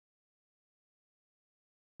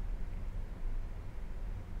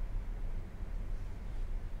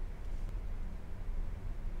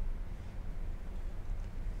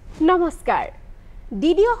নমস্কাৰ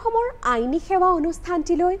ডিডি অসমৰ আইনী সেৱা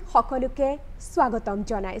অনুষ্ঠানটিলৈ সকলোকে স্বাগতম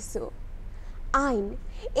জনাইছো আইন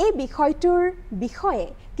এই বিষয়টোৰ বিষয়ে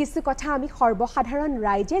কিছু কথা আমি সৰ্বসাধাৰণ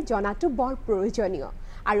ৰাইজে জনাটো বৰ প্ৰয়োজনীয়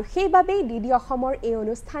আৰু সেইবাবে ডিডি অসমৰ এই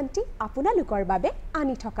অনুষ্ঠানটি আপোনালোকৰ বাবে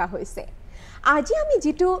আনি থকা হৈছে আজি আমি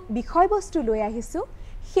যেটো বিষয়বস্তু লৈ আহিছো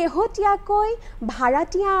শেহতীয়াকৈ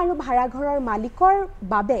ভাড়াটিয়া আৰু ভাড়াঘৰৰ মালিকৰ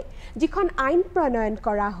বাবে যিখন আইন প্ৰণয়ন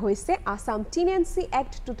কৰা হৈছে আসাম টেনেন্সি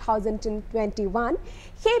এক্ট 2021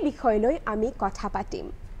 সেই বিষয়লৈ আমি কথা পাতিম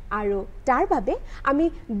আৰু তাৰ বাবে আমি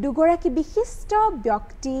দুগৰাকী বিশিষ্ট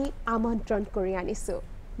ব্যক্তি আমন্ত্ৰণ কৰি আনিছো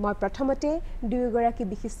মই প্ৰথমতে দুগৰাকী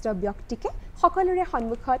বিশিষ্ট ব্যক্তিকে সকলোৰে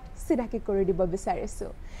সন্মুখত চিনাকি কৰি দিব বিচাৰিছো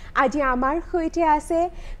আজি আমাৰ সৈতে আছে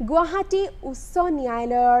গুৱাহাটী উচ্চ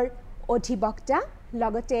ন্যায়ালয়ৰ অধিবক্তা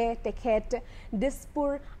লগতে তেখেত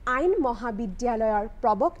দিছপুৰ আইন মহাবিদ্যালয়ৰ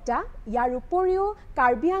প্ৰবক্তা ইয়াৰ উপৰিও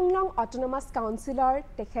কাৰ্বি আংলং অটোনমাস কাউন্সিলৰ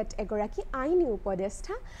তেখেত এগৰাকী আইনী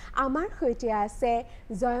উপদেষ্টা আমাৰ সৈতে আছে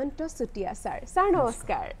জয়ন্ত চুটিয়া ছাৰ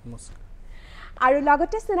নমস্কাৰ আৰু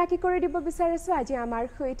লগতে চিনাকি কৰি দিব বিচাৰিছো আজি আমাৰ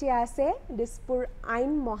সৈতে আছে দিছপুৰ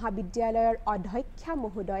আইন মহাবিদ্যালয়ৰ অধ্যক্ষা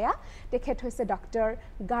মহোদয়া তেখেত হৈছে ডক্টৰ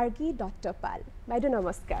গাৰ্গী দত্তপাল বাইদেউ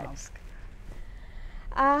নমস্কাৰ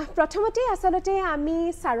প্ৰথমতে আসলতে আমি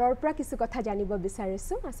সাৰৰ পৰা কিছু কথা জানিব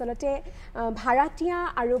বিচাৰিছো আসলতে ভাড়াটিয়া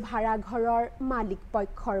আৰু ভাড়াঘৰৰ মালিক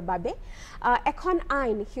পক্ষৰ বাবে এখন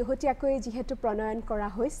আইন শেহতীয়াকৈ যেহেতু প্ৰণয়ন কৰা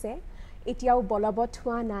হৈছে এতিয়াও বলবৎ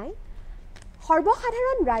হোৱা নাই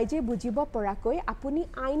সৰ্বসাধাৰণ ৰাইজে বুজিব পৰাকৈ আপুনি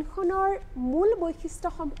আইনখনৰ মূল বৈশিষ্ট্য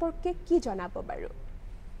সম্পৰ্কে কি জনাব বাৰু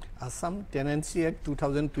আসাম টেনেন্সি এক্ট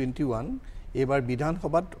 2021 এবাৰ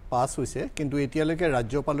বিধানসভাত পাছ হৈছে কিন্তু এতিয়ালৈকে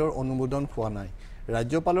ৰাজ্যপালৰ অনুমোদন হোৱা নাই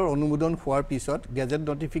ৰাজ্যপালৰ অনুমোদন হোৱাৰ পিছত গেজেট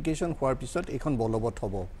নটিফিকেশন হোৱাৰ পিছত এখন বলবৎ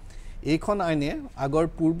হ'ব এইখন আইনে আগৰ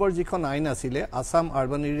পূৰ্বৰ যিখন আইন আছিলে Assam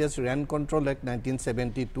urban areas rent control act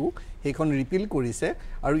 1972 সেইখন ৰিপিল কৰিছে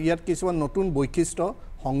আৰু ইয়াত কিছুমান নতুন বৈশিষ্ট্য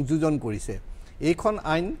সংযোজন কৰিছে এইখন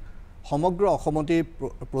আইন সমগ্ৰ অসমতে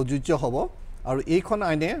প্ৰযোজ্য হ'ব আৰু এইখন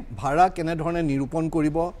আইনে ভাড়া কেনে ধৰণে নিৰূপণ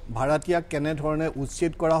কৰিব ভাড়াটিয়াক কেনে ধৰণে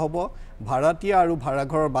উচ্ছেদ কৰা হ'ব ভাড়াটিয়া আৰু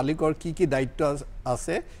ভাড়াঘৰৰ মালিকৰ কি দায়িত্ব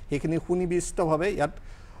আছে সেইখিনি সুনিৰ্দিষ্টভাৱে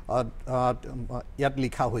ইয়াত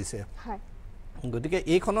লিখা হৈছে গতিকে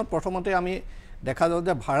এইখনত প্ৰথমতে আমি দেখা যাওঁ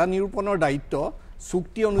যে ভাড়া নিৰূপণৰ দায়িত্ব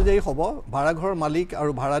চুক্তি অনুযায়ী হ'ব ভাড়াঘৰৰ মালিক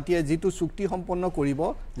আৰু ভাড়াটিয়াই যিটো চুক্তি সম্পন্ন কৰিব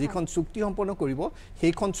যিখন চুক্তি সম্পন্ন কৰিব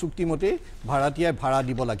সেইখন চুক্তিমতে ভাড়াটিয়াই ভাড়া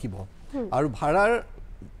দিব লাগিব আৰু ভাড়াৰ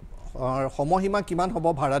সময়সীমা কিমান হ'ব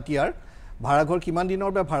ভাড়াটিয়াৰ ভাড়াঘৰ কিমান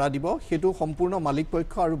দিনৰ বাবে ভাড়া দিব সেইটো সম্পূৰ্ণ মালিক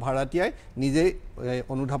পক্ষ আৰু ভাড়াটিয়াই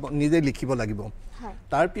নিজে লিখিব লাগিব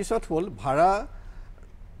তাৰ পিছত হ'ল ভাড়া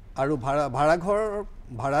আৰু ভাড়াঘৰ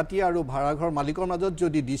ভাড়াটিয়া আৰু ভাড়াঘৰ মালিকৰ মাজত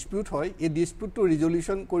যদি ডিসপিউট হয় এই ডিসপিউটটো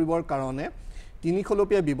ৰিজলিউশন কৰিবৰ কাৰণে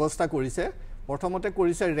তিনিখলপীয়া ব্যৱস্থা কৰিছে প্ৰথমতে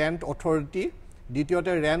কৰিছে ৰেণ্ট অথৰিটি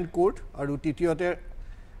দ্বিতীয়তে ৰেণ্ট কোৰ্ট আৰু তৃতীয়তে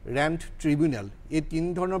ৰেণ্ট ট্ৰিবিউনেল এই তিন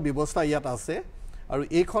ধৰণৰ ব্যৱস্থা ইয়াত আছে আৰু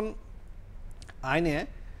এইখন আইনে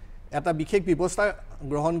এটা বিশেষ ব্যৱস্থা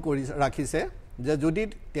গ্ৰহণ কৰি ৰাখিছে যে যদি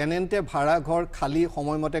টেনেন্টে ভাড়া ঘৰ খালি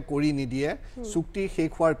সময়মতে কৰি নিদিয়ে চুক্তি শেষ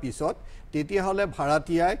হোৱাৰ পিছত তেতিয়াহলে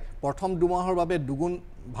ভাড়াটিয়াই প্ৰথম দুমাহৰ বাবে দুগুণ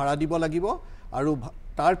ভাড়া দিব লাগিব আৰু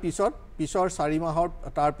তাৰ পিছৰ 4 মাহৰ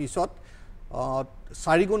তাৰ পিছত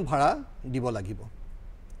 4 গুণ ভাড়া দিব লাগিব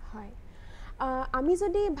হয় আমি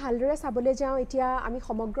যদি ভালদৰে চাবলৈ যাওঁ এতিয়া আমি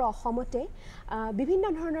সমগ্ৰ অসমতে বিভিন্ন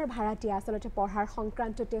ধৰণৰ ভাড়াটিয়া আসলতে পঢ়াৰ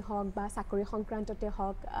সংক্ৰান্ততে হওক বা চাকৰি সংক্ৰান্ততে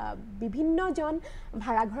হওক বিভিন্নজন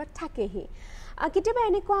ভাড়াঘৰত থাকেহি কেতিয়াবা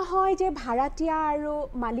এনেকুৱা হয় যে ভাড়াটিয়া আৰু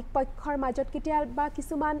মালিক পক্ষৰ মাজত কেতিয়াবা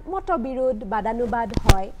কিছুমান মতবিৰোধ বাদানুবাদ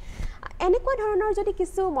হয় এনেকুৱা ধৰণৰ যদি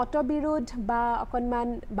কিছু মতবিৰোধ বা অকনমান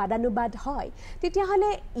বাদানুবাদ হয় তেতিয়াহলে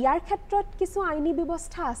ইয়াৰ ক্ষেত্ৰত কিছু আইনী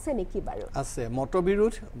ব্যৱস্থা আছে নেকি বাৰু আছে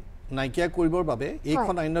মতবিৰোধ নাইকিয়া কৰিবৰ বাবে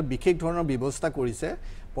এইখন আইনত বিশেষ ধৰণৰ ব্যৱস্থা কৰিছে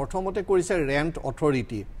প্ৰথমতে কৰিছে ৰেণ্ট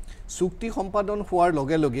অথৰিটি চুক্তি সম্পাদন হোৱাৰ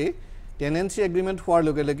লগে লগে টেনেন্সি এগ্ৰিমেন্ট হোৱাৰ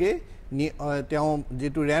লগে লগে তেওঁ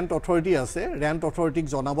যেটো ৰেণ্ট অথৰিটি আছে ৰেণ্ট অথৰিটিক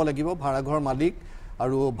জনাব লাগিব ভাড়াঘৰ মালিক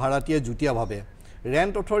আৰু ভাড়াটিয়া যুটীয়াভাৱে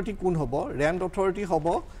ৰেণ্ট অথৰিটি কোন হ'ব ৰেণ্ট অথৰিটি হ'ব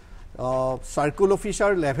সাৰ্কুল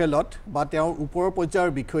অফিচাৰ লেভেলত বা তেওঁৰ ওপৰৰ পৰ্যায়ৰ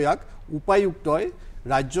বিষয়াক উপায়ুক্তই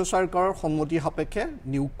ৰাজ্য চৰকাৰৰ সন্মতি সাপেক্ষে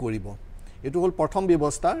নিয়োগ কৰিব এটো হল প্ৰথম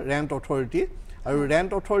ব্যৱস্থা ৰেণ্ট অথৰিটি আৰু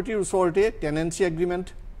ৰেণ্ট অথৰিটিৰ ওচৰতে টেনেন্সি এগ্ৰিমেন্ট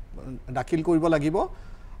দাখিল কৰিব লাগিব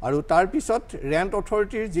আৰু তাৰ পিছত ৰেণ্ট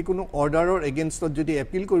অথৰিটিৰ যিকোনো অৰ্ডাৰৰ এগেইনষ্টত যদি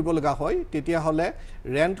এপিল কৰিব লগা হয় তেতিয়া হলে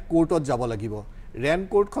ৰেণ্ট কোৰ্টত যাব লাগিব ৰেণ্ট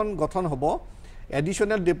কোৰ্টখন গঠন হ'ব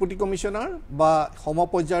এডিশনাল ডেপুটি কমিশনাৰ বা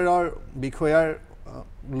সমপৰ্যায়ৰ বিষয়াৰ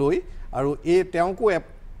লৈ আৰু এই তেওঁকো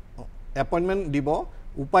এপইন্টমেন্ট দিব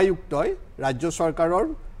উপায়ুক্তই ৰাজ্য চৰকাৰৰ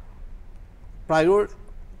প্ৰায়ৰ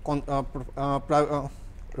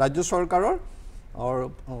ৰাজ্য চৰকাৰৰ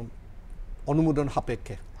অনুমোদন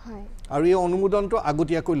সাপেক্ষে হয় আৰু এই অনুমোদনটো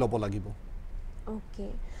আগতীয়াকৈ ল'ব লাগিব ওকে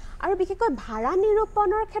আৰু বিশেষকৈ ভাড়া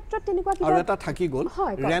নিৰূপণৰ ক্ষেত্ৰত তেনেকুৱা কিবা আৰু এটা থাকি গ'ল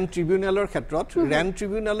ৰেণ্ট ট্ৰিবিউনেলৰ ক্ষেত্ৰত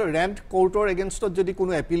ৰেণ্ট কোৰ্টৰ এগেইনষ্টত যদি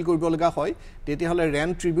কোনো এপিল কৰিব লগা হয় তেতিয়াহ'লে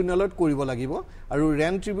ৰেণ্ট ট্ৰিবিউনেলত কৰিব লাগিব আৰু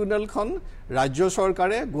ৰেণ্ট ট্ৰিবিউনেলখন ৰাজ্য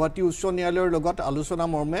চৰকাৰে গুৱাহাটী উচ্চ ন্যায়ালয়ৰ লগত আলোচনা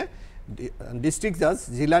মৰ্মে ডিষ্ট্ৰিক্ট জাজ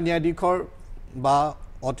জিলা ন্যায়াধীশৰ বা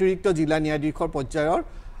অতিৰিক্ত জিলা ন্যায়াধীশৰ পৰ্যায়ৰ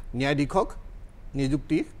ন্যায়াধীশক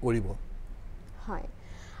নিযুক্তি কৰিব হয়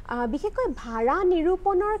বিশেষকৈ ভাড়া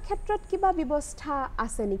নিৰূপণৰ ক্ষেত্ৰত কিবা ব্যৱস্থা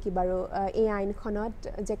আছে নেকি বাৰু এই আইনখনত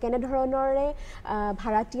যে কেনে ধৰণৰে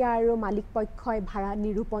ভাড়াতীয়া আৰু মালিক পক্ষই ভাড়া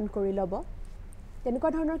নিৰূপণ কৰি ল'ব তেনেকুৱা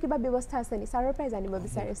ধৰণৰ কিবা ব্যৱস্থা আছে নি ছাৰৰ পৰাই জানিব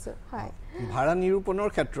বিচাৰিছোঁ হয় ভাড়া নিৰূপণৰ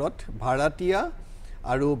ক্ষেত্ৰত ভাড়াতীয়া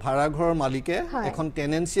আৰু ভাড়াঘৰৰ মালিকে এখন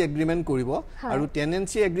টেনেন্সি এগ্ৰিমেণ্ট কৰিব আৰু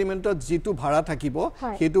টেনেন্সি এগ্ৰিমেণ্টত যিটো ভাড়া থাকিব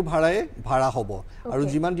সেইটো ভাড়াই ভাড়া হ'ব আৰু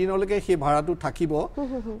যিমান দিনলৈকে সেই ভাড়াটো থাকিব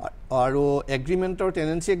আৰু এগ্ৰিমেণ্টৰ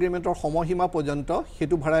টেনেন্সি এগ্ৰিমেণ্টৰ সময়সীমা পৰ্যন্ত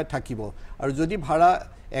সেইটো ভাড়াই থাকিব আৰু যদি ভাড়া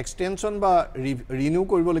এক্সটেনশ্যন বা ৰিনিউ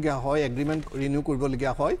কৰিবলগীয়া হয় এগ্ৰিমেণ্ট ৰিনিউ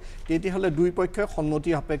কৰিবলগীয়া হয় তেতিয়াহ'লে দুই পক্ষই সন্মতি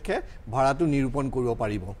সাপেক্ষে ভাড়াটো নিৰূপণ কৰিব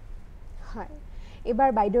পাৰিব হয়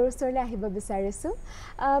এবাৰ বাইদেউৰ ওচৰলৈ আহিব বিচাৰিছোঁ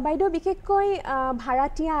বাইদেউ বিশেষকৈ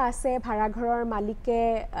ভাড়াতীয়া আছে ভাড়াঘৰৰ মালিকে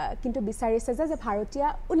কিন্তু বিচাৰিছে যে ভাড়াতীয়া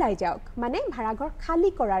ওলাই যাওক মানে ভাড়াঘৰ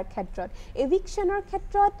খালী কৰাৰ ক্ষেত্ৰত এভিকশ্যনৰ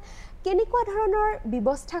ক্ষেত্ৰত কেনেকুৱা ধৰণৰ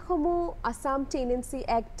ব্যৱস্থাসমূহ আছাম টেনেন্সি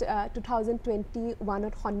এক্ট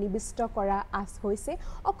 2021ত সন্নিৱিষ্ট কৰা হৈছে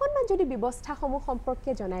অকণমান যদি ব্যৱস্থাসমূহ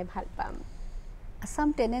সম্পৰ্কে জনাই ভাল পাম আছাম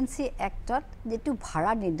টেনেন্সি এক্টত যেটো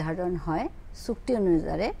ভাড়া নিৰ্ধাৰণ হয় চুক্তি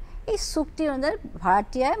অনুযায়ী এই চুক্তি অনুযায়ী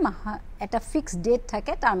ভাড়াতীয়াই এটা ফিক্স ডেট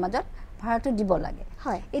থাকে তাৰ মাজত ভাড়াটো দিব লাগে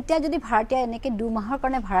হয় এতিয়া যদি ভাড়াতীয়া এনেকৈ 2 মাহৰ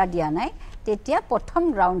কাৰণে ভাড়া দিয়া নাই তেতিয়া প্ৰথম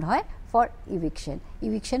ৰাউণ্ড হয় ফৰ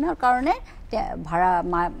ইভিকশ্যনৰ কাৰণে ভাড়া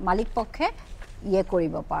মালিক পক্ষে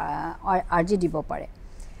কৰিব পাৰে আৰ্জি দিব পাৰে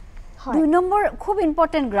 2 নম্বৰ খুব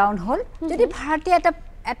ইম্পৰ্টেণ্ট গ্ৰাউণ্ড হ'ল যদি ভাড়াতীয়া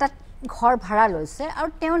এটা ঘৰ ভাড়া লৈছে আৰু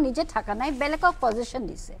তেওঁ নিজে থকা নাই বেলেগক পজিশ্যন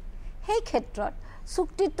দিছে সেই ক্ষেত্ৰত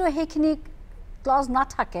চুক্তিটো সেইখিনি ক্লজ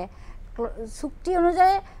নাথাকে চুক্তি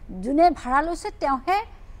অনুযায়ী যোনে ভাড়া লৈছে তেওঁহে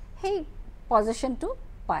সেই পজিশ্যনটো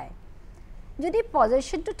পায় যদি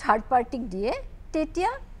পজিশ্যনটো থাৰ্ড পাৰ্টিক দিয়ে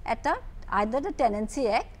তেতিয়া এটা আইদাৰ দ্য টেনেন্সি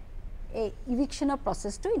এক্ট এই ইভিকশ্যনৰ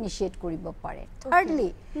প্ৰচেছটো ইনিচিয়েট কৰিব পাৰে থাৰ্ডলি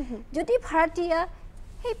যদি ভাড়াতীয়া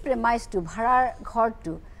সেই প্ৰেমাইজটো ভাড়াৰ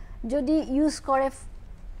ঘৰটো যদি ইউজ কৰে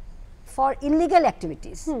ফৰ ইলিগেল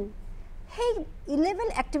এক্টিভিটিজ সেই ইলিগেল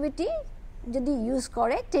এক্টিভিটি যদি ইউজ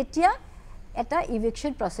কৰে তেতিয়া এটা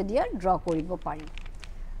ইভিকশ্যন প্ৰচিডিউৰ ড্ৰ কৰিব পাৰি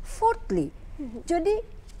ফোৰ্থলি যদি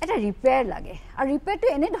এটা ৰিপেয়াৰ লাগে আৰু ৰিপেয়াৰটো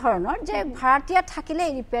এনে ধৰণৰ যে ভাড়াতীয়া থাকিলে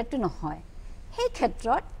এই ৰিপেয়াৰটো নহয় সেই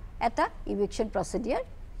ক্ষেত্ৰত এটা ইভিকশ্যন প্ৰচিডিউৰ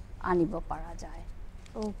আনিব পৰা যায়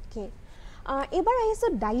ওকে এবাৰ আহিছোঁ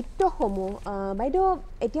দায়িত্বসমূহ বাইদেউ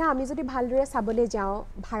এতিয়া আমি যদি ভালদৰে চাবলৈ যাওঁ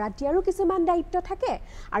ভাড়াতীয়াৰো কিছুমান দায়িত্ব থাকে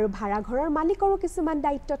আৰু ভাড়াঘৰৰ মালিকৰো কিছুমান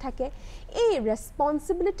দায়িত্ব থাকে এই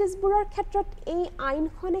ৰেছপনচিবিলিটিজবোৰৰ ক্ষেত্ৰত এই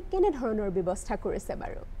আইনখনে কেনেধৰণৰ ব্যৱস্থা কৰিছে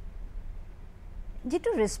বাৰু যিটো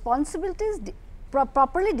ৰেছপনচিবিলিটিজ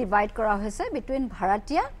প্ৰপাৰলি ডিভাইড কৰা হৈছে বিটুইন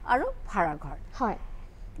ভাড়াতীয়া আৰু ভাড়াঘৰ হয়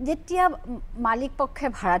যেতিয়া মালিক পক্ষে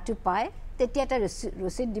ভাড়াটো পায় তেতিয়া এটা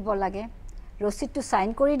ৰচিদ দিব লাগে ৰচিদটো চাইন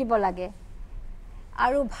কৰি দিব লাগে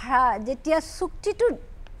আৰু ভাড়া যেতিয়া চুক্তিটো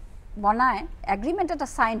বনায় এগ্ৰিমেণ্ট এটা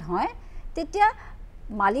চাইন হয় তেতিয়া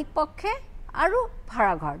মালিক পক্ষে আৰু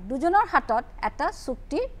ভাড়াঘৰ দুজনৰ হাতত এটা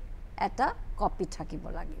চুক্তিৰ এটা কপি থাকিব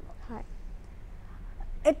লাগিব হয়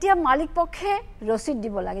এতিয়া মালিক পক্ষে ৰচিদ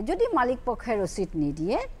দিব লাগে যদি মালিক পক্ষে ৰচিদ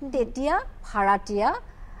নিদিয়ে তেতিয়া ভাড়াতীয়া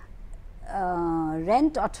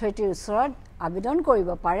ৰেণ্ট অথৰিটিৰ ওচৰত আবেদন কৰিব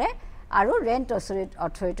পাৰে আৰু ৰেণ্ট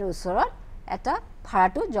অথৰিটিৰ ওচৰত এটা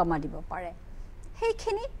ভাড়াটো জমা দিব পাৰে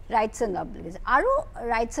সেইখিনি ৰাইটছ এণ্ড অব্লিগেশ্যন আৰু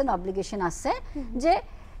ৰাইটছ এণ্ড অব্লিগেশ্যন আছে যে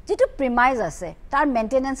যেটো প্ৰিমাইজ আছে তাৰ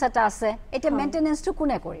মেইনটেনেন্স এটা আছে এটা মেইনটেনেন্সটো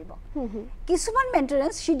কোনে কৰিব কিছুমান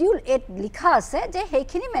মেইনটেনেন্স শিডিউল 8 লিখা আছে যে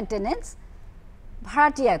সেইখিনি মেইনটেনেন্স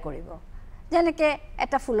ভাড়াতীয়াই কৰিব যেনেকৈ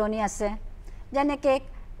এটা ফুলনি আছে যেনেকৈ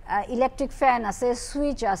ইলেক্ট্ৰিক ফেন আছে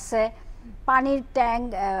সুইচ আছে পানীৰ টেংক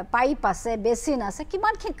পাইপ আছে বেচিন আছে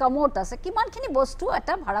কিমানখিনি কমোড আছে কিমানখিনি বস্তু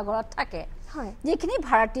এটা ভাড়াঘৰত থাকে যিখিনি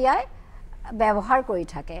ভাড়াতীয়াই ব্যৱহাৰ কৰি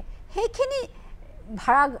থাকে সেইখিনি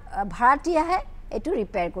ভাড়াতীয়াহে এইটো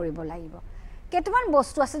ৰিপেয়াৰ কৰিব লাগিব কেইটামান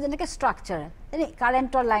বস্তু আছে যেনেকৈ ষ্ট্ৰাকচাৰেল যেনে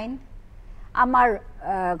কাৰেণ্টৰ লাইন আমাৰ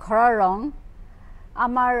ঘৰৰ ৰং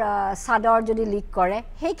আমাৰ চাদৰ যদি লিক কৰে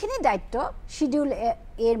সেইখিনি দায়িত্ব শিডিউল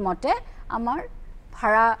এৰ মতে আমাৰ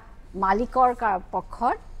ভাড়া মালিকৰ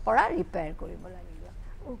পক্ষৰ পৰা ৰিপেয়াৰ কৰিব লাগিব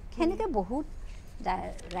সেনেকৈ বহুত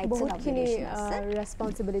ৰাইটস এণ্ড অব্লিগেশ্যন আছে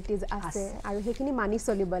ৰেছপন্সিবিলিটিজ আছে আৰু সেইখিনি মানি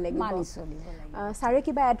চলিব লাগিব ছাৰে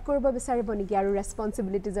কিবা এড কৰিব বিচাৰিব নেকি আৰু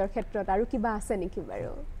ৰেছপন্সিবিলিটিজৰ ক্ষেত্ৰত আৰু কিবা আছে নেকি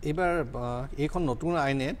বাৰু এবাৰ এইখন নতুন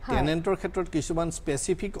আইনে টেনেণ্টৰ ক্ষেত্ৰত কিছুমান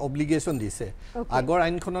স্পেচিফিক অব্লিগেশ্যন দিছে আগৰ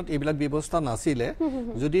আইনখনত এইবিলাক ব্যৱস্থা নাছিলে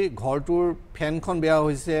যদি ঘৰটোৰ ফেনখন বেয়া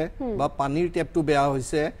হৈছে বা পানীৰ টেপটো বেয়া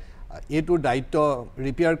হৈছে এইটোৰ দায়িত্ব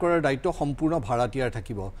ৰিপেয়াৰ কৰাৰ দায়িত্ব সম্পূৰ্ণ ভাড়াতীয়াৰ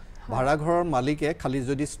থাকিব ভাড়াঘৰৰ মালিকে খালি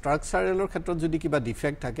যদি ষ্ট্ৰাকচাৰেলৰ ক্ষেত্ৰত যদি কিবা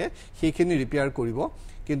ডিফেক্ট থাকে সেইখিনি ৰিপেয়াৰ কৰিব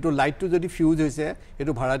কিন্তু লাইটটো যদি ফিউজ হৈছে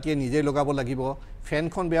এইটো ভাড়াতীয়ে নিজেই লগাব লাগিব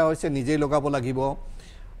ফেনখন বেয়া হৈছে নিজেই লগাব লাগিব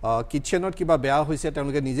কিচেনত কিবা বেয়া হৈছে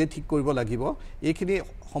তেওঁলোকে নিজে ঠিক কৰিব লাগিব এইখিনি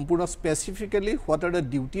সম্পূৰ্ণ specifically what are the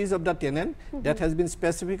duties of the tenant date has been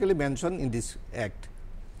specifically mention in this act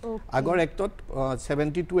আগৰ এক্টত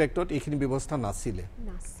 72 এক্টত এইখিনি ব্যৱস্থা নাছিলে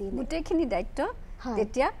গোটেইখিনি দায়িত্ব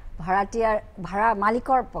তেতিয়া ভাড়াতীয়াৰ ভাড়া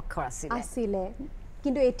মালিকৰ পক্ষৰ আছিলে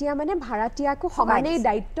কিন্তু এতিয়া মানে ভাড়াতীয়াকো সমানেই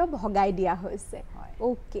দায়িত্ব ভগাই দিয়া হৈছে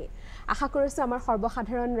ওকে আশা কৰিছোঁ আমাৰ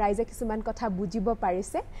সৰ্বসাধাৰণ ৰাইজে কিছুমান কথা বুজিব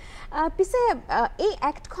পাৰিছে পিছে এই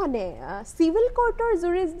এক্টখনে চিভিল কোৰ্টৰ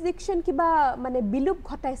জুৰিসডিকশ্যন কিবা মানে বিলুপ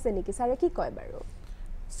ঘটাইছে নেকি ছাৰে কি কয় বাৰু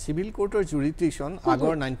সিভিল কোৰ্টৰ জুৰিসডিকশ্যন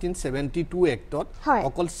আগৰ 1972 এক্টত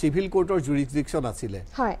অকল সিভিল কোৰ্টৰ জুৰিসডিকশ্যন আছিল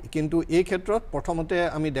কিন্তু এই ক্ষেত্ৰত প্ৰথমতে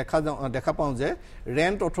আমি দেখা পাওঁ যে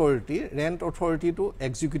ৰেণ্ট অথৰিটিটো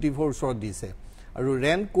এক্সিকিউটিভৰ ওচৰত দিছে আৰু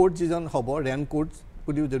ৰেণ্ট কোৰ্ট যিজন হ'ব ৰেণ্ট কোৰ্ট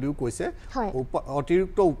বুলিও যদিও কৈছে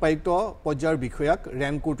অতিৰিক্ত উপায়ুক্ত পৰ্যায়ৰ বিষয়াক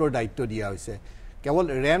ৰেণ্ট কোৰ্টৰ দায়িত্ব দিয়া হৈছে কেৱল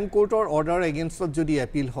ৰেণ্ট কোৰ্টৰ অৰ্ডাৰ এগেইনষ্টত যদি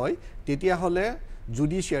এপিল হয় তেতিয়াহ'লে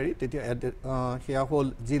জুডিচিয়াৰী তেতিয়া সেয়া হ'ল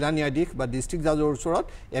জিলা ন্যায়াধীশ বা ডিষ্ট্ৰিক্ট জাজৰ ওচৰত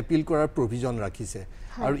এপিল কৰাৰ প্ৰভিজন ৰাখিছে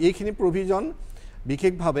আৰু এইখিনি প্ৰভিজন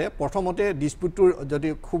বিশেষভাৱে প্ৰথমতে ডিস্পুটটোৰ যদি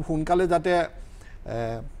খুব সোনকালে যাতে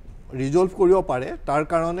ৰিজলভ কৰিব পাৰে তাৰ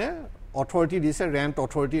কাৰণে অথৰিটি দিছে ৰেণ্ট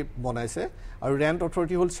অথৰিটি বনাইছে আৰু ৰেণ্ট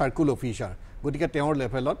অথৰিটি হ'ল চাৰ্কুল অফিচাৰ গতিকে তেওঁৰ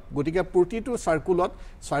লেভেলত গতিকে প্ৰতিটো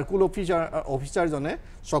চাৰ্কুল অফিচাৰজনে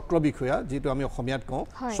চক্ৰ বিষয়া যিটো আমি অসমীয়াত কওঁ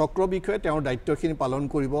চক্ৰ বিষয়ে তেওঁৰ দায়িত্বখিনি পালন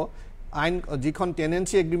কৰিব আইন যিখন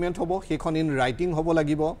টেনেন্সি এগ্ৰিমেণ্ট হ'ব সেইখন ইন ৰাইটিং হ'ব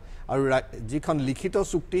লাগিব আৰু যিখন লিখিত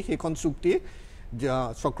চুক্তি সেইখন চুক্তি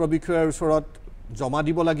চক্ৰ বিষয়াৰ ওচৰত জমা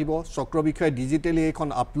দিব লাগিব চক্ৰ বিষয়াই ডিজিটেলি এইখন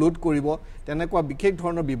আপলোড কৰিব তেনেকুৱা বিশেষ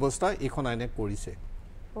ধৰণৰ ব্যৱস্থা এইখন আইনে কৰিছে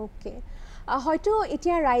ওকে হয়তো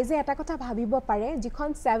এতিয়া ৰাইজে এটা কথা ভাবিব পাৰে যিখন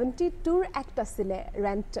 72ৰ এক্ট আছিলে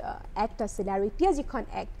ৰেণ্ট এক্ট আছিলে আৰু এতিয়া যিখন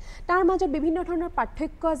এক্ট তাৰ মাজত বিভিন্ন ধৰণৰ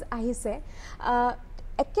পাৰ্থক্য আহিছে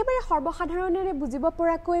একেবাৰে সৰ্বসাধাৰণেৰে বুজিব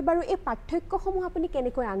পৰাকৈ বাৰু এই পাৰ্থক্যসমূহ আপুনি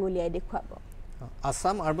কেনেকৈ আঙুলিয়াই দেখুৱাব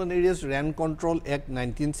Assam urban areas rent control act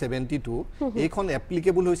 1972 এইখন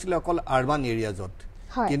এপ্লিকেবল হৈছিল অকল আৰ্বান এৰিয়াজত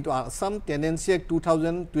কিন্তু আসাম টেনেন্সি এক্ট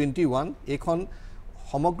 2021 এইখন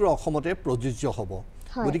সমগ্ৰ অসমতে প্ৰযোজ্য হ'ব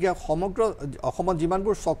গতিকে সমগ্ৰ অসমত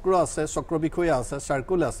যিমানবোৰ চক্ৰ আছে চক্ৰ বিষয়া আছে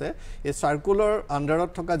চাৰ্কুল আছে এই চাৰ্কুলৰ আণ্ডাৰত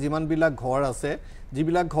থকা যিমানবিলাক ঘৰ আছে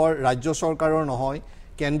যিবিলাক ঘৰ ৰাজ্য চৰকাৰৰ নহয়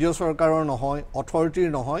কেন্দ্ৰীয় চৰকাৰৰ নহয় অথৰিটিৰ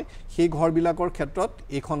নহয় সেই ঘৰবিলাকৰ ক্ষেত্ৰত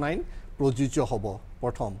এইখন আইন প্ৰযোজ্য হ'ব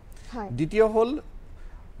প্ৰথম দ্বিতীয় হ'ল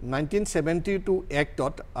 1972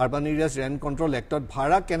 এক্টত আৰ্বান এৰিয়াজ ৰেণ্ট কণ্ট্ৰল এক্টত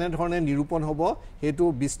ভাড়া কেনেধৰণে নিৰূপণ হ'ব সেইটো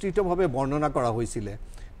বিস্তৃতভাৱে বৰ্ণনা কৰা হৈছিলে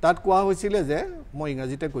তাত কোৱা হৈছিলে যে মই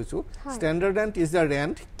ইংৰাজীতে কৈছোঁ standard rent is the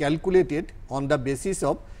rent calculated on the basis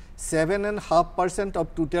of 7.5% of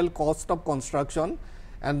total cost of construction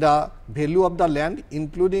and the value of the land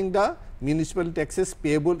including the municipal taxes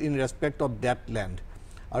payable in respect of date land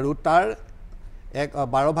আৰু তাৰ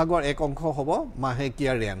 12 ভাগৰ এক অংশ হ'ব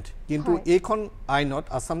মাহেকীয়া rent কিন্তু এইখন আইনত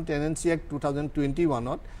আসাম টেনেন্সি এক্ট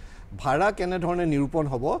 2021ত ভাড়া কেনেধৰণে নিৰূপণ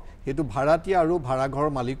হ'ব সেইটো ভাড়াতীয়া আৰু ভাড়াঘৰ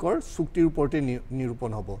মালিকৰ চুক্তিৰ ওপৰতে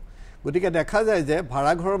নিৰূপণ হ'ব গতিকে দেখা যায় যে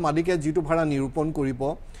ভাড়াঘৰৰ মালিকে যিটো ভাড়া নিৰূপণ কৰিব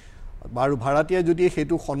আৰু ভাড়াতীয়াই যদি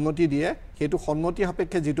সেইটো সন্মতি দিয়ে সেইটো সন্মতি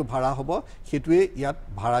সাপেক্ষে যিটো ভাড়া হ'ব সেইটোৱে ইয়াত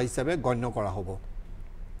ভাড়া হিচাপে গণ্য কৰা হ'ব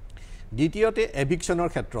দ্বিতীয়তে এভিকশ্যনৰ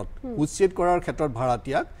ক্ষেত্ৰত উচ্ছেদ কৰাৰ ক্ষেত্ৰত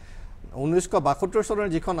ভাড়াতীয়াক 1972 চনৰ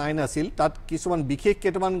যিখন আইন আছিল তাত কিছুমান বিশেষ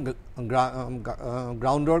কেইটামান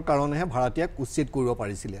গ্ৰাউণ্ডৰ কাৰণেহে ভাড়াতীয়াক উচ্ছেদ কৰিব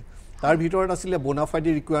পাৰিছিলে তাৰ ভিতৰত আছিলে বোনাফাইড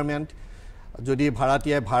ৰিকুৱাৰমেণ্ট যদি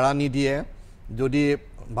ভাড়াতীয়াই ভাড়া নিদিয়ে যদি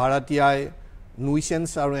ভাড়াতীয়াই নুইচেন্স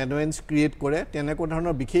আৰু এনুৱেন্স ক্ৰিয়েট কৰে তেনেকুৱা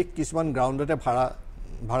ধৰণৰ বিশেষ কিছুমান গ্ৰাউণ্ডতে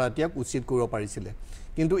ভাড়াতীয়াক উচ্ছেদ কৰিব পাৰিছিলে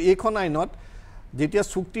কিন্তু এইখন আইনত যেতিয়া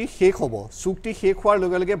চুক্তি শেষ হ'ব চুক্তি শেষ হোৱাৰ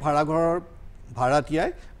লগে লগে ভাড়াতীয়াই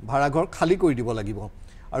ভাড়াঘৰ খালী কৰি দিব লাগিব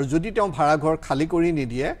আৰু যদি তেওঁ ভাড়াঘৰ খালী কৰি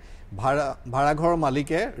নিদিয়ে ভাড়াঘৰৰ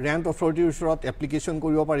মালিকে ৰেণ্ট অথৰিটিৰ ওচৰত এপ্লিকেশ্যন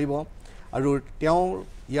কৰিব পাৰিব আৰু তেওঁ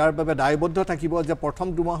ইয়াৰ বাবে দায়বদ্ধ থাকিব যে প্ৰথম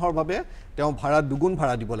 2 মাহৰ বাবে তেওঁ ভাড়া দুগুণ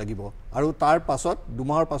ভাড়া দিব লাগিব আৰু তাৰ পাছত 2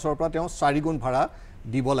 মাহৰ পাছৰ পৰা তেওঁ 4 গুণ ভাড়া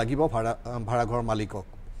দিব লাগিব ভাড়াঘৰ মালিকক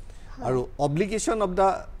আৰু obligation of the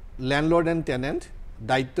লেণ্ডলৰ্ড and tenant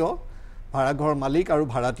দায়িত্ব ভাড়াঘৰ মালিক আৰু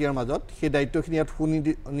ভাড়াতীয়াৰ মাজত সেই দায়িত্বখিনি ইয়াত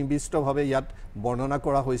সুনিৰ্দিষ্টভাৱে ইয়াত বৰ্ণনা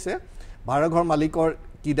কৰা হৈছে ভাড়াঘৰ মালিকৰ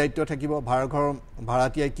কি দায়িত্ব থাকিব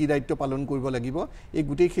ভাড়াতীয়াই কি দায়িত্ব পালন কৰিব লাগিব এই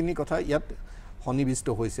গোটেইখিনি কথা ইয়াত সন্নিবিষ্ট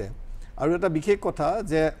হৈছে আৰু এটা বিশেষ কথা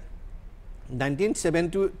যে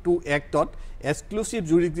 1972 এক্টত এক্সক্লুসিভ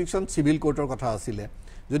জুৰিসডিকশন সিভিল কোৰ্টৰ কথা আছিলে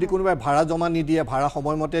যদি কোনোবাই ভাড়া জমা নিদিয়ে ভাড়া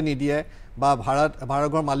সময়মতে নিদিয়ে বা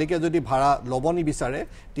ভাড়াঘৰ মালিকে যদি ভাড়া ল'ব নিবিচাৰে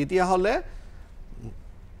তেতিয়া হলে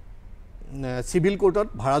সিভিল কোৰ্টত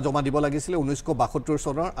ভাড়া জমা দিব লাগিছিল 1972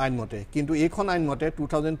 চনৰ আইন মতে কিন্তু এইখন আইন মতে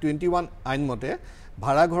 2021 আইন মতে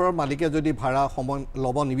ভাড়াঘৰৰ মালিকে যদি ভাড়া সময়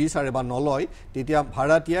ল'ব নিবিচাৰে বা নলয় তেতিয়া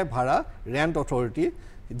ভাড়াতীয়াই ভাড়া ৰেন্ট অথৰিটি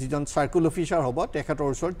যিজন সাৰ্কুল অফিচাৰ হ'ব তেখেতৰ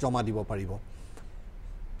ওচৰত জমা দিব পাৰিব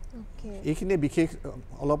ওকে এইখিনি বিশেষ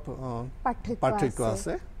অলপ পাৰ্থক্য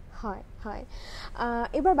আছে হয় হয়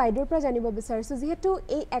এবাৰ বাইদেউৰ পৰা জানিব বিচাৰিছো যেহেতু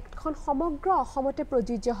এই এক্টখন সমগ্ৰ অসমতে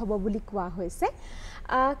প্ৰযোজ্য হ'ব বুলি কোৱা হৈছে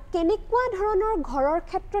কেনেকুৱা ধৰণৰ ঘৰৰ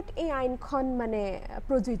ক্ষেত্ৰত এই আইনখন মানে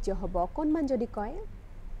প্ৰযোজ্য হ'ব কোনমান যদি কয়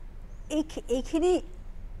এইখিনি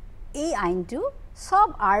এই আইনটো সব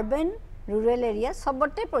আৰবান ৰুৰেল এৰিয়া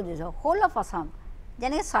সবতে প্ৰযোজ্য হোল অফ আসাম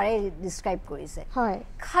যেনে সাৰে ডিসক্ৰাইব কৰিছে হয়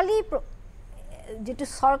খালি যেটো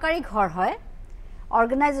সৰকাৰি ঘৰ হয়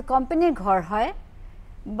অৰ্গানাইজ কোম্পানীৰ ঘৰ হয়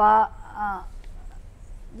বা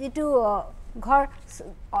যেটো ঘৰ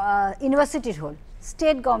ইউনিভাৰ্সিটিৰ হল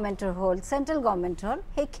স্টেট গভৰ্নমেন্টৰ হল সেন্ট্ৰেল গভৰ্নমেন্টৰ হল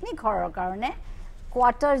সেইখিনি ঘৰৰ কাৰণে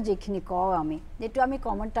কোৱাৰ্টাৰ যিখিনি কওঁ আমি যেটো আমি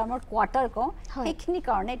কমন টাৰ্মত কোৱাৰ্টাৰ কওঁ সেইখিনি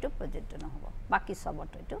কাৰণে এটো প্ৰযোজ্য নহব বাকি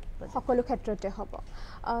সবটো এটো সকলো ক্ষেত্ৰতে হ'ব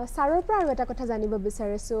সাৰৰ পৰা আৰু এটা কথা জানিব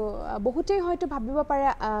বিচাৰিছো বহুতেই হয়তো ভাবিব পাৰে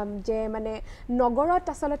যে মানে নগৰত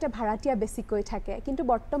আসলতে ভাড়াতীয়া বেছিকৈ থাকে কিন্তু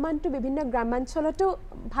বৰ্তমানটো বিভিন্ন গ্ৰামাঞ্চলতো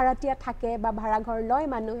ভাড়াতীয়া থাকে বা ভাড়া ঘৰ লয়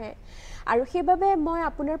মানুহে আৰু সেইবাবে মই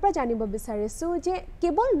আপোনাৰ পৰা জানিব বিচাৰিছো যে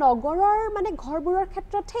কেৱল নগৰৰ মানে ঘৰবোৰৰ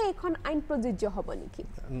ক্ষেত্ৰতহে এখন আইন প্ৰযোজ্য হ'ব নেকি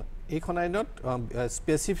এইখন আইনত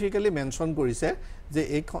স্পেসিফিক্যালি মেনশন কৰিছে যে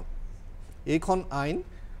এইখন আইন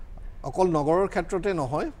অকল নগৰৰ ক্ষেত্ৰতে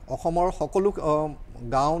নহয় অসমৰ সকলো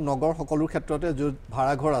গাঁও নগৰ সকলো ক্ষেত্ৰতে য'ত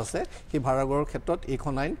ভাড়াঘৰ আছে সেই ভাড়াঘৰৰ ক্ষেত্ৰত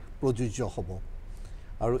এইখন আইন প্ৰযোজ্য হ'ব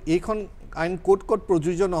আৰু এইখন আইন কোট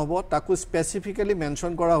প্ৰযোজ্য নহব তাকো স্পেসিফিক্যালি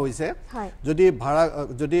মেনশন কৰা হৈছে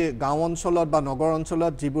যদি গাঁও অঞ্চলত বা নগৰ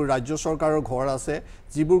অঞ্চলত যিবোৰ ৰাজ্য চৰকাৰৰ ঘৰ আছে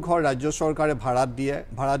যিবোৰ ঘৰ ৰাজ্য চৰকাৰে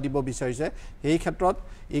ভাড়া দিব বিচাৰিছে সেই ক্ষেত্ৰত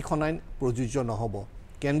এইখন আইন প্ৰযোজ্য নহব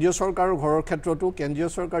কেন্দ্ৰীয় চৰকাৰৰ ঘৰৰ ক্ষেত্ৰতো কেন্দ্ৰীয়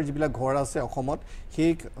চৰকাৰ যিবিলাক ঘৰ আছে অসমত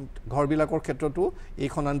সেই ঘৰবিলাকৰ ক্ষেত্ৰতো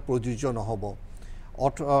এইখন আইন প্ৰযোজ্য নহব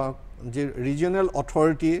যে ৰিজিয়নেল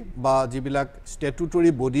অথৰিটি বা যিবিলাক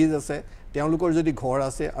স্ট্যাটুটৰী বডিজ আছে তেওঁলোকৰ যদি ঘৰ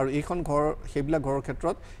আছে আৰু এইখন ঘৰ সেইবিলাক ঘৰৰ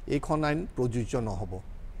ক্ষেত্ৰত এইখন আইন প্ৰযোজ্য নহব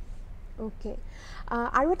ওকে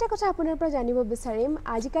আৰু এটা কথা আপোনাৰ পৰা জানিব বিচাৰিম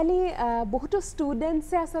আজিকালি বহুতো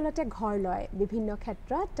ষ্টুডেন্টছে আসলতে ঘৰ লয় বিভিন্ন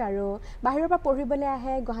ক্ষেত্ৰত আৰু বাহিৰৰ পৰা পঢ়িবলৈ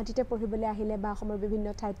আহে গুৱাহাটীতে পঢ়িবলৈ আহিলে বা অসমৰ বিভিন্ন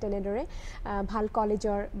ঠাইত তেনেদৰে ভাল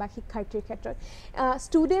কলেজৰ বা শিক্ষাৰ্থীৰ ক্ষেত্ৰত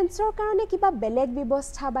ষ্টুডেন্টছৰ কাৰণে কিবা বেলেগ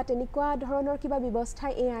ব্যৱস্থা বা তেনেকুৱা ধৰণৰ কিবা ব্যৱস্থা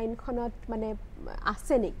এই আইনখনত মানে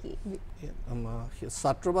আছে নেকি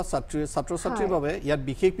ছাত্ৰ ছাত্ৰীৰ বাবে ইয়াত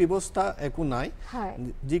বিশেষ ব্যৱস্থা একো নাই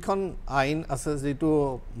যিখন আইন আছে যেটো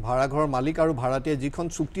ভাড়াঘৰ মালিক আৰু ভাড়াতীয়া যিখন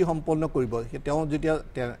চুক্তি সম্পন্ন কৰিব তেওঁ যেতিয়া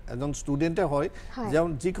এজন ষ্টুডেন্টে হয়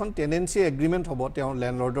যিখন টেনেন্সি এগ্ৰিমেন্ট হ'ব তেওঁ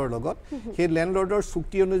ল্যান্ডলৰ্ডৰ লগত সেই ল্যান্ডলৰ্ডৰ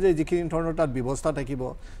চুক্তি অনুযায়ী যিখিনি ধৰণৰ তাত ব্যৱস্থা থাকিব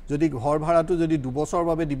যদি ঘৰ ভাড়াটো যদি 2 বছৰৰ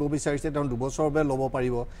বাবে দিব বিচাৰিছে তেওঁ 2 বছৰৰ বাবে ল'ব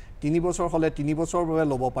পাৰিব 3 বছৰ হলে 3 বছৰৰ বাবে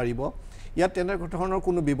ল'ব পাৰিব ইয়াত তেনে ধৰণৰ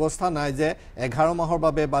কোনো ব্যৱস্থা নাই যে 11 মাহৰ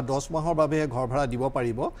বাবে বা 10 মাহৰ বাবে ঘৰ ভাড়া দিব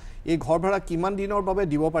পাৰিব এই ঘৰ ভাড়া কিমান দিনৰ বাবে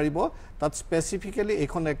দিব পাৰিব তাত স্পেসিফিক্যালি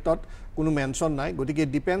এখন এক্টত কোনো মেনশন নাই গতিকে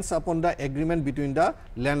depends upon da agreement between da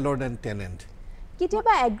ল্যান্ডলৰ্ড and tenant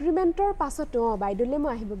কিতেবা এগ্ৰিমেন্টৰ পাছতো বাইদলে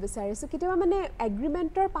মই আহিব বিচাৰিছো কিতেবা মানে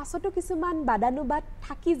এগ্ৰিমেন্টৰ পাছতো কিছুমান বাদানুবাদ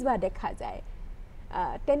থাকি যোৱা দেখা যায়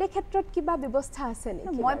তেনে ক্ষেত্ৰত কিবা ব্যৱস্থা আছে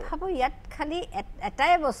নেকি মই ভাবো ইয়াত খালি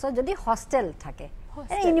এটাই বছৰ যদি হোস্টেল থাকে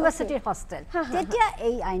ইউনিভাৰ্সিটিৰ হোস্টেল তেতিয়া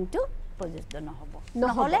এই আইনটো প্ৰযোজ্য নহব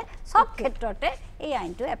নহলে সব ক্ষেত্ৰতে এই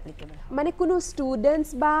আইনটো এপ্লিকেবল মানে কোনো ষ্টুডেন্টস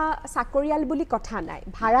বা চাকৰিয়াল বুলি কথা নাই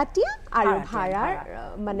ভাড়াতীয়া আৰু ভাড়াৰ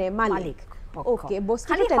মানে মালিক ওকে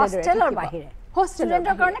বস্তুটো হোস্টেলৰ বাহিৰে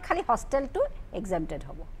ষ্টুডেন্টৰ কাৰণে খালি হোস্টেলটো এক্সাম্পটেড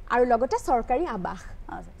হ'ব আৰু লগতে চৰকাৰী আবাস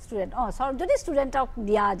ষ্টুডেন্ট যদি ষ্টুডেন্টক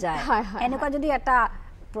দিয়া যায় এনেকুৱা যদি এটা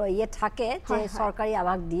ইয়ে থাকে যে চৰকাৰী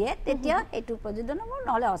আবাস দিয়ে তেতিয়া এইটো প্ৰযোজ্য নহব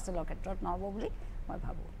নহলে হোস্টেলৰ ক্ষেত্ৰত নহব বুলি মই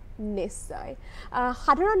ভাবো নিশ্চয়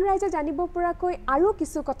সাধাৰণ ৰাইজে জানিব পৰাকৈ আৰু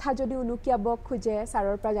কিছু কথা যদি উনুকিয়াব খুজে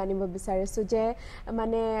সাৰৰ পৰা জানিব বিচাৰিছো যে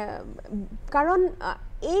মানে কাৰণ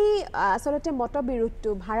এই আসলতে মতবিৰোধটো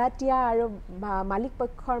ভাড়াতীয়া আৰু মালিক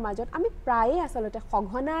পক্ষৰ মাজত আমি প্ৰায়ে আসলতে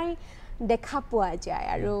সঘনাই দেখা পোৱা যায়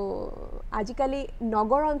আৰু আজিকালি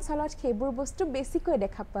নগৰ অঞ্চলত সেইবোৰ বস্তু বেছিকৈ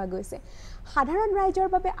দেখা পোৱা গৈছে সাধাৰণ ৰাইজৰ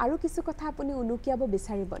বাবে আৰু কিছু কথা আপুনি উনুকিয়াব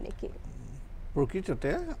বিচাৰিব নেকি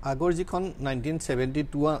প্ৰকৃততে আগৰ যিখন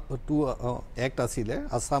 1972 এক্ট আছিলে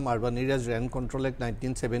Assam urban areas rent control act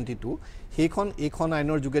 1972 সেইখন এইখন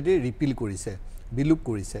আইনৰ যোগেদি ৰিপিল কৰিছে বিলুপ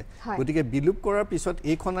কৰিছে গতিকে বিলুপ কৰাৰ পিছত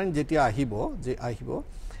এইখন আইন যেতিয়া আহিব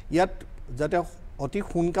ইয়াত যাতে অতি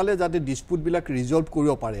সোনকালে যাতে ডিসপুটবিলাক ৰিজলভ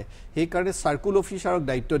কৰিব পাৰে সেই কাৰণে সাৰ্কুল অফিচাৰক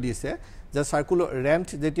দায়িত্ব দিছে যে সাৰ্কুল ৰেণ্ট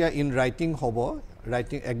যেতিয়া ইন ৰাইটিং হ'ব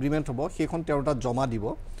ৰাইটিং এগ্ৰিমেণ্ট হ'ব সেইখন তেওঁৰ তাত জমা দিব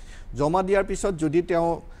জমা দিয়াৰ পিছত যদি তেওঁ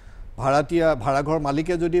ভাড়াঘৰ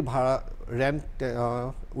মালিকে যদি rent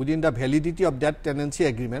within the validity of that tenancy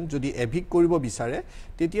agreement যদি এভিক কৰিব বিচাৰে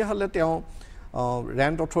তেতিয়াহ'লে তেওঁ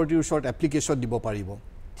ৰেণ্ট অথৰিটিৰ ওচৰত এপ্লিকেশ্যন দিব পাৰিব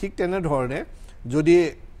ঠিক তেনেধৰণে যদি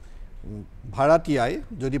ভাড়াটিয়াই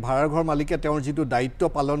যদি ভাড়াঘৰ মালিকে তেওঁৰ যিটো দায়িত্ব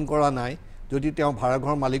পালন কৰা নাই যদি তেওঁ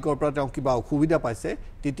ভাড়াঘৰ মালিকৰ পৰা তেওঁ কিবা অসুবিধা পাইছে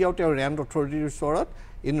তেতিয়াও তেওঁ ৰেণ্ট অথৰিটিৰ ওচৰত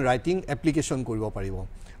ইন ৰাইটিং এপ্লিকেশ্যন কৰিব পাৰিব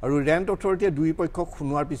আৰু ৰেণ্ট অথৰিটিয়ে দুই পক্ষক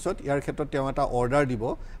শুনোৱাৰ পিছত ইয়াৰ ক্ষেত্ৰত তেওঁ এটা অৰ্ডাৰ দিব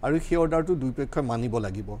আৰু সেই অৰ্ডাৰটো দুই পক্ষই মানিব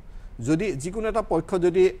লাগিব যদি যিকোনো এটা পক্ষ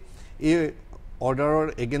যদি এই অৰ্ডাৰৰ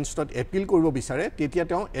এগেইনষ্টত এপিল কৰিব বিচাৰে তেতিয়া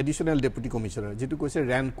তেওঁ এডিশ্যনেল ডেপুটি কমিশ্যনাৰ যিটো কৈছে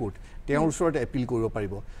ৰেণ্ট কোৰ্ট তেওঁৰ ওচৰত এপিল কৰিব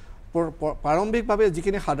পাৰিব প্ৰাৰম্ভিকভাৱে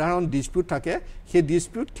যিখিনি সাধাৰণ ডিসপুট থাকে সেই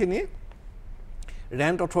ডিসপুটখিনি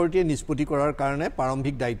ৰেণ্ট অথৰিটিয়ে নিষ্পত্তি কৰাৰ কাৰণে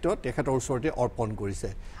প্ৰাৰম্ভিক দায়িত্ব তেখেতৰ ওচৰতে অৰ্পণ কৰিছে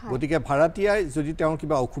গতিকে ভাড়াটিয়াই যদি তেওঁৰ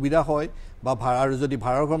কিবা অসুবিধা হয় বা আৰু যদি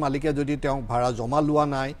ভাড়াঘৰ মালিকে যদি তেওঁ ভাড়া জমা লোৱা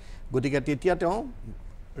নাই গতিকে তেতিয়া তেওঁ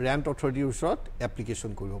ৰেণ্ট অথৰিটিৰ ওচৰত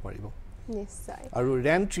এপ্লিকেশ্যন কৰিব পাৰিব নিশ্চয় আৰু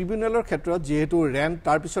ৰেণ্ট ট্ৰিবিউনেলৰ ক্ষেত্ৰত যেহেতু ৰেণ্ট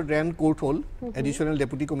তাৰ পিছত ৰেণ্ট কোৰ্ট হ'ল এডিশ্যনেল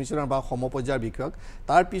ডেপুটি কমিশ্যনাৰ বা সমপৰ্যায়ৰ বিষয়ক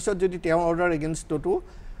তাৰ পিছত যদি তেওঁৰ অৰ্ডাৰ এগেইনষ্টটো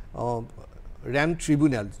ৰেণ্ট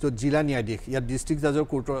ট্ৰিবিউনেল য'ত জিলা ন্যায়াধীশ ইয়াত ডিষ্ট্ৰিক্ট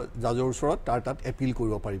জাজৰ ওচৰত তাত এপিল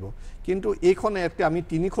কৰিব পাৰিব কিন্তু এইখন আমি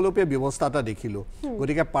তিনিখলপীয়া ব্যৱস্থা এটা দেখিলোঁ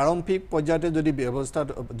গতিকে প্ৰাৰম্ভিক পৰ্যায়তে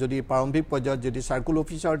যদি প্ৰাৰম্ভিক পৰ্যায়ত যদি সাৰ্কুল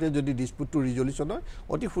অফিচাৰতে যদি ডিসপুটটো ৰিজলিউশ্যন হয়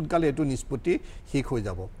অতি সোনকালে এইটো নিষ্পত্তি শেষ হৈ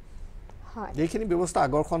যাব এইখিনি ব্যৱস্থা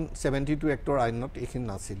আগৰখন 72 এক্টৰ আইনত এইখিনি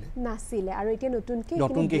নাছিলে আৰু এতিয়া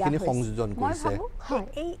নতুনকৈ এইখিনি সংযোজন কৰিছে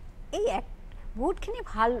এই বহুতখিনি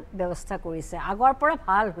ভাল ব্যৱস্থা কৰিছে আগৰ পৰা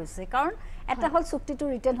ভাল হৈছে কাৰণ এটা হল চুক্তিটো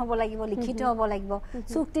ৰিটেন হ'ব লাগিব লিখিত হ'ব লাগিব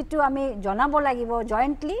চুক্তিটো আমি জনাব লাগিব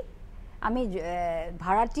জয়েন্টলি আমি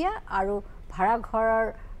ভাড়াটিয়া আৰু ভাড়াঘৰৰ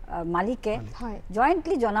মালিকে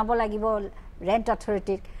জয়েন্টলি জনাব লাগিব ৰেণ্ট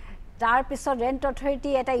অথৰিটিক তাৰ পিছত ৰেণ্ট অথৰিটি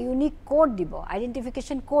এটা ইউনিক কোড দিব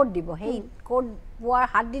আইডেন্টিফিকেশ্যন কোড দিব সেই কোড পোৱাৰ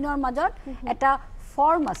 7 দিনৰ মাজত এটা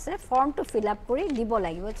ফৰ্ম আছে ফৰ্মটো ফিল আপ কৰি দিব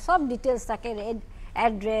লাগিব সব ডিটেইলছ থাকে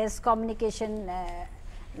এড্ৰেছ কমিউনিকেশ্যন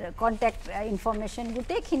কণ্টেক্ট ইনফৰমেশ্যন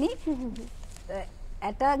গোটেইখিনি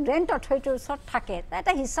এটা ৰেণ্ট অথৰিটিৰ ওচৰত থাকে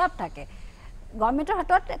এটা হিচাপ থাকে গভৰ্ণমেণ্টৰ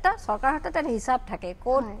হাতত এটা চৰকাৰৰ হাতত এটা হিচাপ থাকে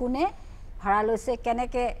ক'ত কোনে ভাড়া লৈছে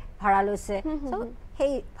কেনেকৈ ভাড়া লৈছে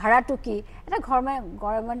সেই ভাড়াটো কি এটা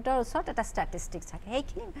গভৰ্ণমেণ্টৰ ওচৰত এটা ষ্টেটিষ্টিক্স থাকে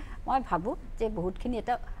সেইখিনি মই ভাবোঁ যে বহুতখিনি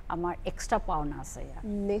এটা আমাৰ এক্সট্ৰা পাওনা আছে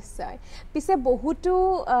নিশ্চয় পিছে বহুতো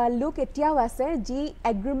লোক এতিয়াও আছে যি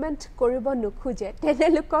এগ্ৰিমেণ্ট কৰিব নোখোজে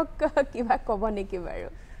তেনেলোকক কিবা ক'ব নেকি বাৰু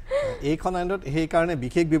এইখন আইনত সেইকাৰণে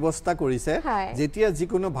বিশেষ ব্যৱস্থা কৰিছে যেতিয়া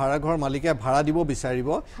যিকোনো ভাড়াঘৰ মালিকে ভাড়া দিব বিচাৰিব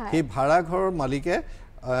সেই ভাড়াঘৰ মালিকে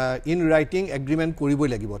ইন ৰাইটিং এগ্ৰিমেণ্ট কৰিবই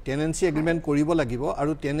লাগিব টেনেন্সি এগ্ৰিমেণ্ট কৰিব লাগিব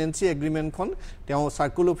আৰু টেনেন্সি এগ্ৰিমেণ্টখন তেওঁ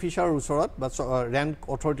সাৰ্কুল অফিচাৰৰ ওচৰত বা ৰেণ্ট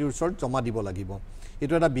অথৰিটিৰ ওচৰত জমা দিব লাগিব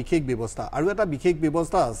এইটো এটা বিশেষ ব্যৱস্থা আৰু এটা বিশেষ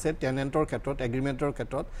ব্যৱস্থা আছে টেনেণ্টৰ ক্ষেত্ৰত এগ্ৰিমেণ্টৰ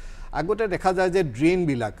ক্ষেত্ৰত আগতে দেখা যায় যে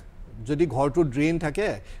ড্ৰেইনবিলাক যদি ঘৰটো ড্ৰেইন থাকে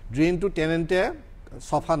ড্ৰেইনটো টেনেণ্টে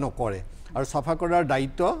চফা নকৰে আৰু চফা কৰাৰ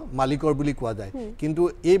দায়িত্ব মালিকৰ বুলি কোৱা যায় কিন্তু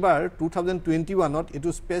এইবাৰ 2021ত এইটো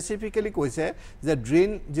স্পেচিফিকেলি কৈছে যে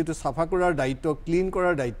ড্ৰেইন যিটো চফা কৰাৰ দায়িত্ব ক্লিন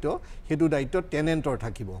কৰাৰ দায়িত্ব সেইটো দায়িত্ব টেনেণ্টৰ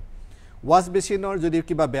থাকিব ৱাছ বেচিনৰ যদি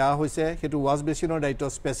কিবা বেয়া হৈছে সেইটো ৱাছ বেচিনৰ দায়িত্ব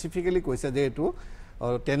স্পেচিফিকেলি কৈছে যে এইটো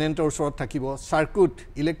টেনেণ্টৰ ওচৰত থাকিব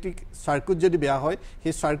ইলেক্ট্ৰিক চাৰ্কুট যদি বেয়া হয়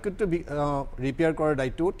সেই চাৰ্কুটটো ৰিপেয়াৰ কৰাৰ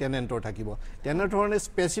দায়িত্ব টেনেণ্টৰ থাকিব তেনেধৰণে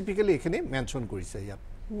স্পেচিফিকেলি এইখিনি মেনশ্যন কৰিছে ইয়াত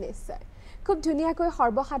নিশ্চয় খুব ধুনীয়াকৈ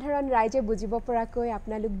সৰ্বসাধাৰণ ৰাইজে বুজিব পৰাকৈ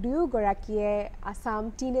আপোনালোক দুয়োগৰাকীয়ে আসাম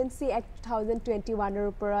টেনেন্সি এক্ট 2021ৰ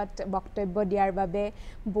ওপৰত বক্তব্য দিয়াৰ বাবে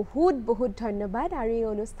বহুত বহুত ধন্যবাদ আৰু এই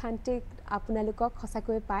অনুষ্ঠানটিক আপোনালোকক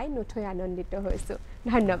সঁচাকৈ পাই নথৈ আনন্দিত হৈছোঁ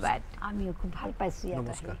ধন্যবাদ আমিও খুব ভাল পাইছোঁ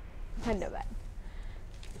নমস্কাৰ ধন্যবাদ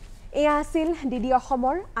এয়া আছিল ডিডি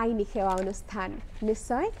অসমৰ আইনী সেৱা অনুষ্ঠান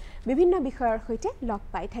নিশ্চয় বিভিন্ন বিষয়ৰ সৈতে লগ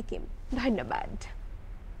পাই থাকিম ধন্যবাদ